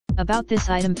About this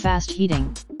item: fast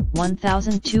heating,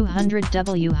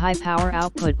 1200W high power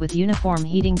output with uniform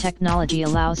heating technology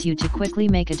allows you to quickly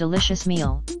make a delicious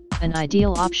meal, an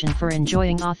ideal option for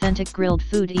enjoying authentic grilled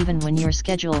food even when your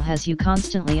schedule has you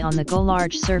constantly on the go.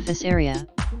 Large surface area,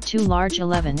 2 large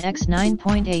 11x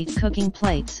 9.8 cooking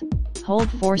plates,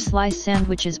 hold 4 slice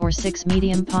sandwiches or 6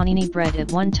 medium panini bread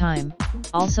at one time,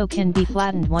 also can be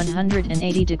flattened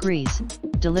 180 degrees,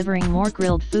 delivering more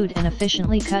grilled food and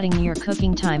efficiently cutting your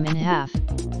cooking time in half,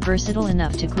 versatile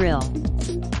enough to grill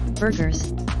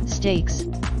burgers, steaks,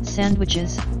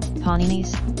 sandwiches,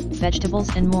 paninis,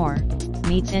 vegetables and more,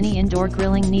 meets any indoor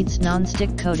grilling needs.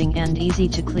 Non-stick coating and easy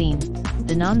to clean.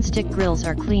 The non-stick grills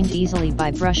are cleaned easily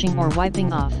by brushing or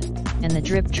wiping off, and the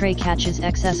drip tray catches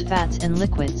excess fats and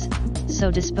liquids, so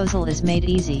disposal is made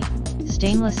easy.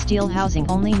 Stainless steel housing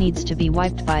only needs to be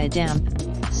wiped by a damp,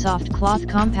 soft cloth.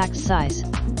 Compact size,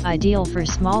 ideal for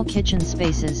small kitchen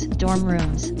spaces, dorm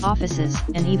rooms, offices,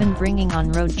 and even bringing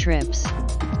on road trips.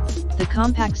 The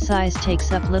compact size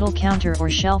takes up little counter or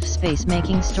shelf space,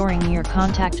 making storing your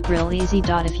contact grill easy.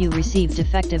 If you receive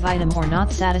defective item or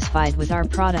not satisfied with our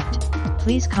product,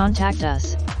 please contact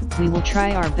us. We will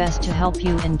try our best to help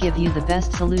you and give you the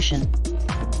best solution.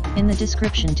 In the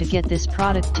description to get this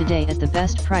product today at the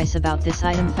best price. About this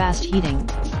item: fast heating,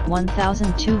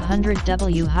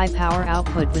 1200W high power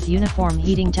output with uniform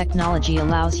heating technology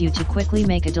allows you to quickly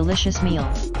make a delicious meal,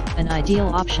 an ideal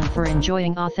option for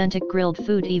enjoying authentic grilled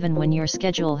food even when your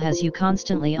schedule has you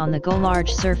constantly on the go.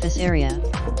 Large surface area,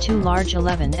 2 large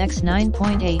 11x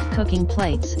 9.8 cooking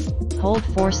plates, hold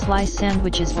 4 slice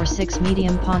sandwiches or 6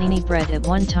 medium panini bread at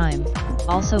one time,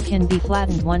 also can be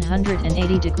flattened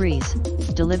 180 degrees,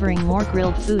 delivering more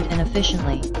grilled food and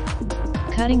efficiently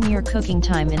cutting your cooking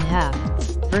time in half,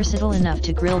 versatile enough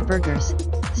to grill burgers,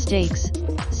 steaks,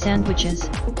 sandwiches,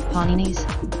 paninis,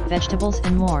 vegetables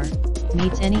and more,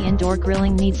 meets any indoor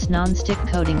grilling needs. Non-stick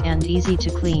coating and easy to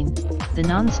clean. The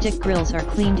non-stick grills are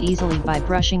cleaned easily by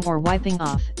brushing or wiping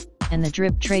off, and the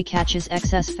drip tray catches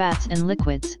excess fats and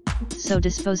liquids, so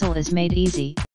disposal is made easy.